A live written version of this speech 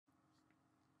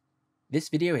This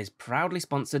video is proudly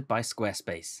sponsored by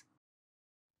Squarespace.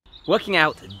 Working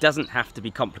out doesn't have to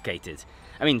be complicated.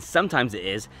 I mean, sometimes it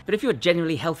is, but if you're a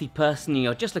genuinely healthy person and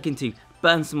you're just looking to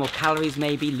burn some more calories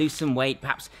maybe, lose some weight,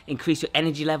 perhaps increase your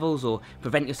energy levels or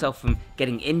prevent yourself from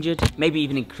getting injured, maybe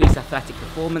even increase athletic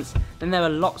performance, then there are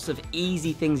lots of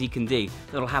easy things you can do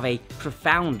that'll have a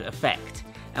profound effect.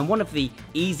 And one of the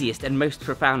easiest and most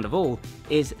profound of all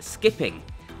is skipping.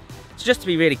 So just to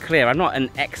be really clear, I'm not an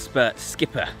expert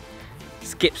skipper.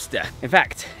 Skipster. In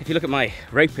fact, if you look at my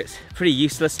rope, it's pretty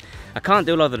useless. I can't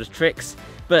do a lot of the tricks,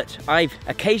 but I've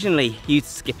occasionally used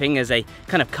skipping as a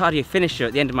kind of cardio finisher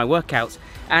at the end of my workouts,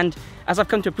 and as I've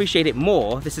come to appreciate it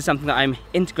more, this is something that I'm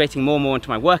integrating more and more into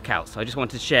my workouts. So I just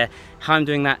wanted to share how I'm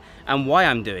doing that and why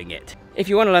I'm doing it. If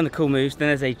you want to learn the cool moves, then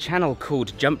there's a channel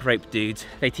called Jump Rope Dudes.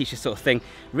 They teach this sort of thing.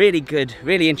 Really good,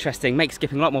 really interesting, makes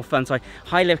skipping a lot more fun, so I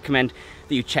highly recommend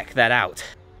that you check that out.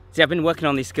 See, I've been working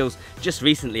on these skills just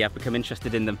recently. I've become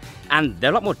interested in them, and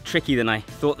they're a lot more tricky than I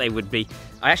thought they would be.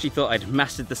 I actually thought I'd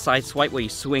mastered the side swipe where you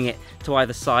swing it to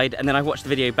either side, and then I watched the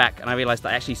video back and I realized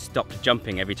I actually stopped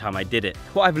jumping every time I did it.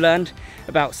 What I've learned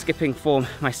about skipping form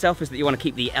myself is that you want to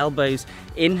keep the elbows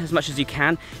in as much as you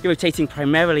can. You're rotating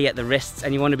primarily at the wrists,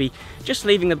 and you want to be just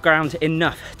leaving the ground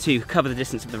enough to cover the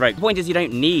distance of the rope. The point is, you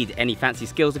don't need any fancy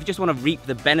skills if you just want to reap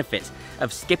the benefits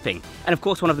of skipping. And of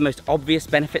course, one of the most obvious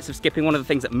benefits of skipping, one of the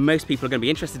things that most people are going to be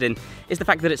interested in, is the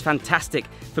fact that it's fantastic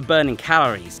for burning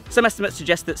calories. Some estimates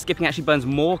suggest that skipping actually burns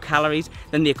more calories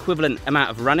than the equivalent amount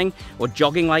of running or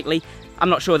jogging likely. I'm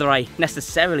not sure that I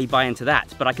necessarily buy into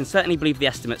that, but I can certainly believe the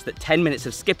estimates that 10 minutes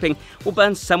of skipping will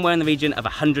burn somewhere in the region of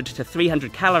 100 to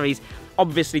 300 calories,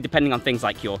 obviously depending on things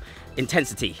like your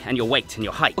intensity and your weight and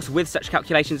your height. Also, with such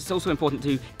calculations, it's also important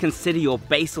to consider your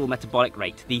basal metabolic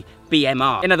rate, the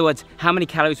BMR. In other words, how many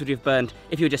calories would you have burned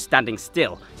if you were just standing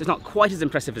still? So it's not quite as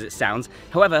impressive as it sounds.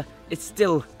 However, it's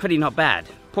still pretty not bad.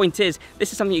 Point is,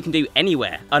 this is something you can do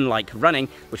anywhere. Unlike running,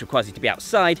 which requires you to be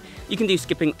outside, you can do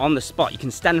skipping on the spot. You can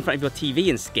stand in front of your TV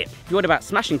and skip. If you're worried about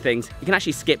smashing things, you can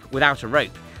actually skip without a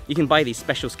rope. You can buy these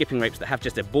special skipping ropes that have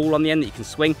just a ball on the end that you can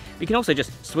swing. You can also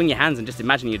just swing your hands and just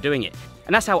imagine you're doing it.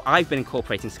 And that's how I've been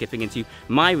incorporating skipping into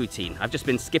my routine. I've just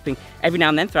been skipping every now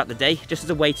and then throughout the day, just as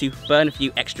a way to burn a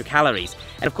few extra calories.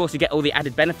 And of course, you get all the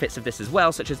added benefits of this as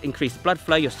well, such as increased blood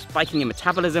flow, you're spiking your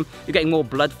metabolism, you're getting more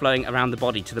blood flowing around the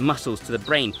body, to the muscles, to the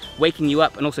brain, waking you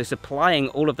up and also supplying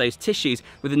all of those tissues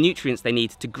with the nutrients they need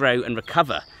to grow and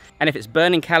recover. And if it's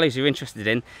burning calories you're interested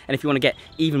in, and if you want to get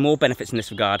even more benefits in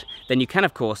this regard, then you can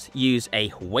of course use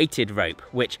a weighted rope,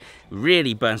 which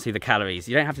really burns through the calories.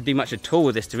 You don't have to do much at all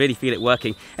with this to really feel it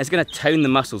working. And it's going to tone the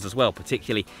muscles as well,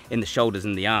 particularly in the shoulders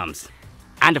and the arms.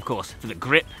 And of course, for the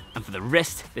grip and for the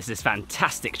wrist, this is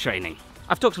fantastic training.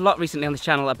 I've talked a lot recently on this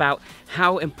channel about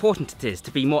how important it is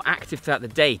to be more active throughout the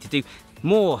day, to do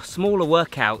more smaller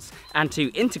workouts and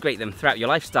to integrate them throughout your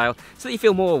lifestyle so that you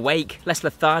feel more awake, less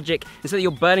lethargic, and so that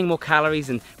you're burning more calories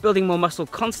and building more muscle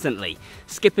constantly.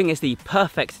 Skipping is the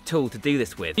perfect tool to do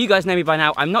this with. You guys know me by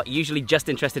now, I'm not usually just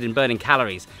interested in burning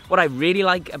calories. What I really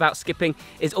like about skipping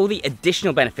is all the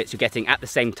additional benefits you're getting at the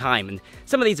same time, and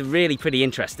some of these are really pretty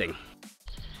interesting.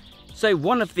 So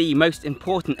one of the most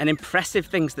important and impressive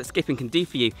things that skipping can do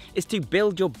for you is to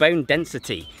build your bone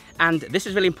density. And this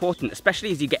is really important,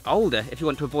 especially as you get older, if you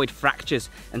want to avoid fractures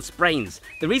and sprains.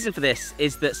 The reason for this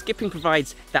is that skipping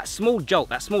provides that small jolt,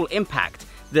 that small impact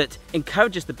that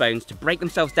encourages the bones to break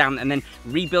themselves down and then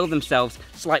rebuild themselves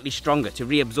slightly stronger to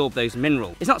reabsorb those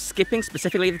minerals. It's not skipping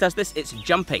specifically that does this, it's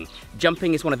jumping.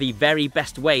 Jumping is one of the very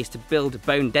best ways to build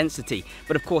bone density,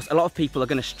 but of course a lot of people are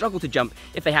going to struggle to jump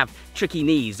if they have tricky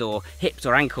knees or hips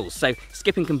or ankles, so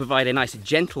skipping can provide a nice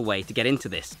gentle way to get into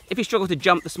this. If you struggle to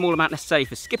jump the small amount necessary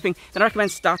for skipping, then I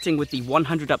recommend starting with the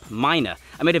 100 up minor.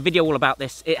 I made a video all about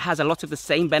this. It has a lot of the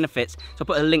same benefits, so I'll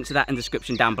put a link to that in the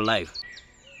description down below.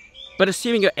 But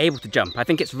assuming you're able to jump, I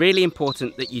think it's really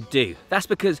important that you do. That's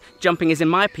because jumping is, in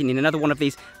my opinion, another one of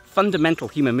these fundamental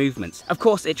human movements. Of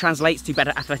course, it translates to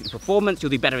better athletic performance, you'll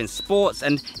do better in sports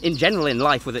and in general in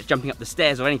life, whether it's jumping up the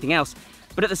stairs or anything else.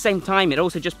 But at the same time, it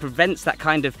also just prevents that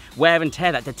kind of wear and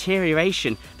tear, that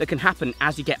deterioration that can happen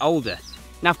as you get older.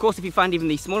 Now, of course, if you find even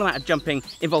the small amount of jumping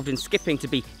involved in skipping to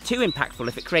be too impactful,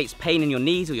 if it creates pain in your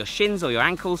knees or your shins or your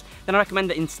ankles, then I recommend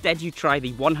that instead you try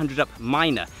the 100 up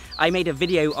minor. I made a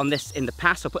video on this in the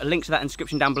past, so I'll put a link to that in the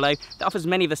description down below, that offers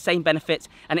many of the same benefits,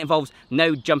 and it involves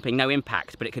no jumping, no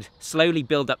impact, but it could slowly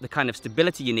build up the kind of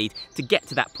stability you need to get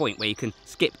to that point where you can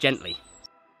skip gently.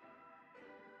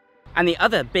 And the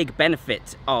other big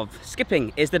benefit of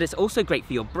skipping is that it's also great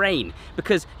for your brain,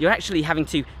 because you're actually having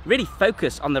to really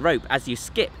focus on the rope as you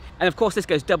skip. And of course this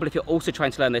goes double if you're also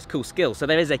trying to learn those cool skills. So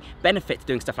there is a benefit to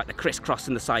doing stuff like the crisscross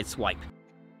and the side swipe.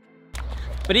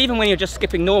 But even when you're just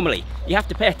skipping normally, you have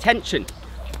to pay attention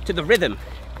to the rhythm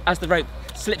as the rope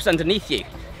slips underneath you.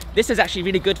 This is actually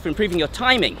really good for improving your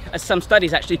timing, as some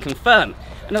studies actually confirm.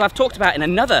 And as I've talked about in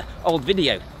another old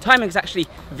video, timing is actually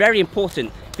very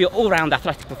important for your all-round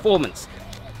athletic performance.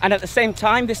 And at the same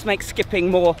time, this makes skipping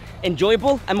more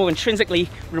enjoyable and more intrinsically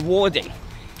rewarding.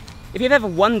 If you've ever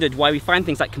wondered why we find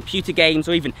things like computer games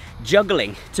or even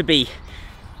juggling to be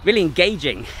really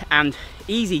engaging and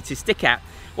easy to stick at,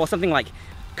 while something like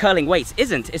curling weights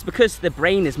isn't, it's because the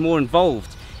brain is more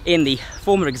involved in the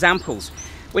former examples.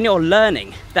 When you're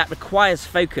learning, that requires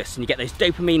focus and you get those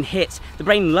dopamine hits. The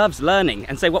brain loves learning,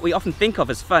 and so what we often think of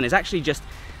as fun is actually just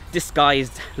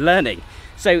disguised learning.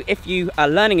 So if you are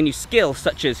learning a new skill,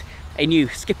 such as a new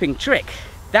skipping trick,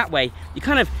 that way you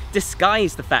kind of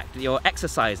disguise the fact that you're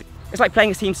exercising. It's like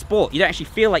playing a team sport. You don't actually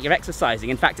feel like you're exercising.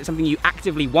 In fact, it's something you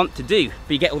actively want to do,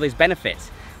 but you get all those benefits.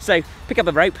 So pick up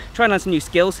the rope, try and learn some new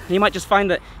skills, and you might just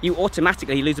find that you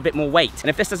automatically lose a bit more weight. And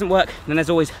if this doesn't work, then there's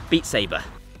always Beat Saber.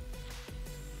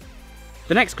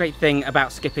 The next great thing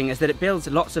about skipping is that it builds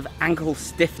lots of ankle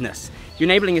stiffness. You're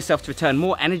enabling yourself to return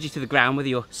more energy to the ground, whether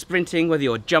you're sprinting, whether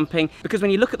you're jumping, because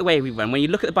when you look at the way we run, when you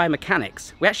look at the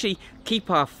biomechanics, we actually keep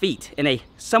our feet in a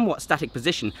somewhat static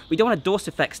position. We don't want to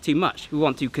dorsiflex too much. We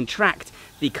want to contract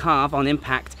the calf on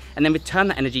impact and then return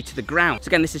that energy to the ground. So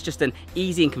again, this is just an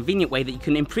easy and convenient way that you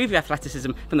can improve your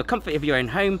athleticism from the comfort of your own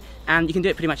home, and you can do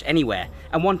it pretty much anywhere.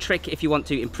 And one trick if you want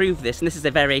to improve this, and this is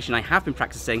a variation I have been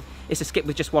practicing, is to skip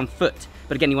with just one foot.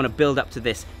 But again, you want to build up to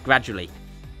this gradually.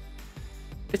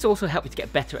 This also helps you to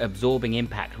get better at absorbing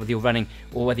impact, whether you're running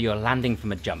or whether you're landing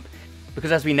from a jump.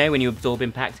 Because as we know, when you absorb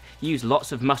impact, you use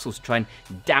lots of muscles to try and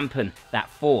dampen that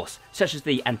force, such as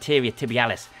the anterior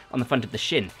tibialis on the front of the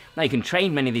shin. Now you can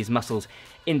train many of these muscles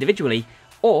individually,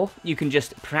 or you can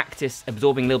just practice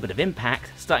absorbing a little bit of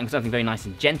impact, starting with something very nice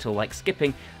and gentle like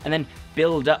skipping, and then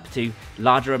build up to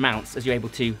larger amounts as you're able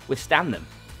to withstand them.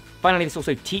 Finally, this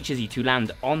also teaches you to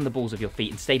land on the balls of your feet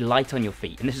and stay light on your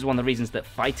feet. And this is one of the reasons that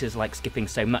fighters like skipping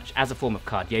so much as a form of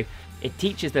cardio. It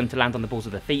teaches them to land on the balls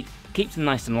of their feet, keeps them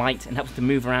nice and light, and helps them to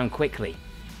move around quickly.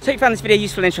 So if you found this video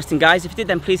useful and interesting, guys, if you did,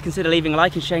 then please consider leaving a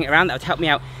like and sharing it around. That would help me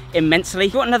out immensely.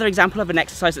 If you want another example of an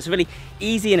exercise that's a really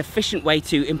easy and efficient way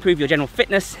to improve your general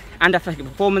fitness and athletic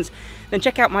performance, then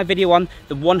check out my video on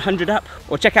the 100 up,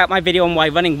 or check out my video on why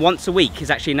running once a week is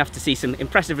actually enough to see some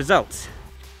impressive results.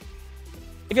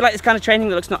 If you like this kind of training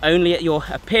that looks not only at your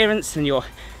appearance and your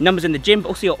numbers in the gym, but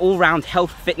also your all-round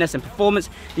health, fitness and performance,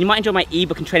 then you might enjoy my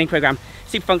ebook and training program,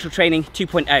 Super Functional Training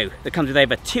 2.0, that comes with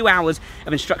over 2 hours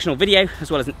of instructional video,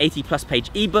 as well as an 80+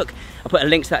 page ebook. I'll put a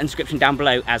link to that in the description down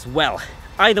below as well.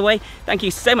 Either way, thank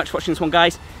you so much for watching this one,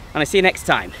 guys, and I'll see you next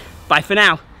time. Bye for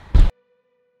now.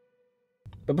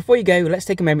 But before you go, let's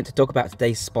take a moment to talk about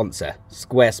today's sponsor,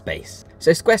 Squarespace.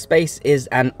 So Squarespace is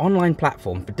an online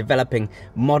platform for developing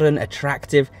modern,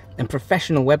 attractive and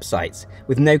professional websites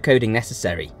with no coding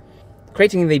necessary.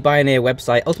 Creating the Bioneer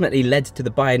website ultimately led to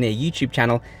the Bioneer YouTube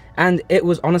channel, and it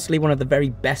was honestly one of the very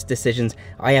best decisions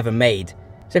I ever made.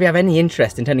 So if you have any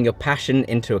interest in turning your passion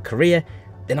into a career,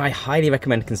 then I highly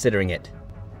recommend considering it.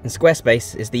 And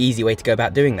Squarespace is the easy way to go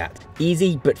about doing that.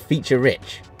 Easy but feature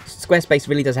rich. Squarespace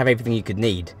really does have everything you could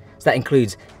need. So that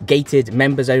includes gated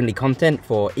members-only content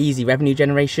for easy revenue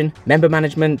generation, member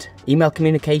management, email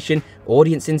communication,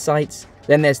 audience insights.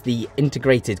 Then there's the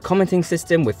integrated commenting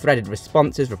system with threaded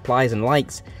responses, replies and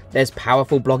likes. There's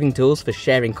powerful blogging tools for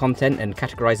sharing content and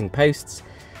categorizing posts.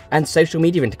 And social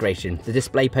media integration to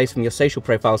display posts from your social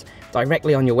profiles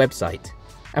directly on your website.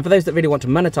 And for those that really want to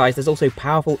monetize, there's also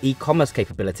powerful e-commerce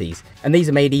capabilities. And these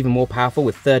are made even more powerful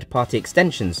with third-party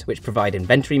extensions, which provide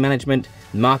inventory management,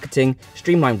 marketing,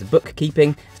 streamlined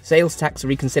bookkeeping, sales tax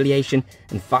reconciliation,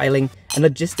 and filing, and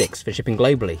logistics for shipping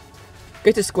globally.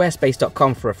 Go to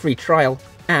squarespace.com for a free trial,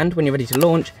 and when you're ready to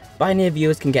launch, Bioneer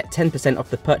viewers can get 10%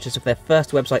 off the purchase of their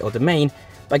first website or domain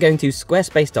by going to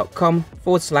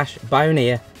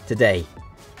squarespace.com/Bioneer today.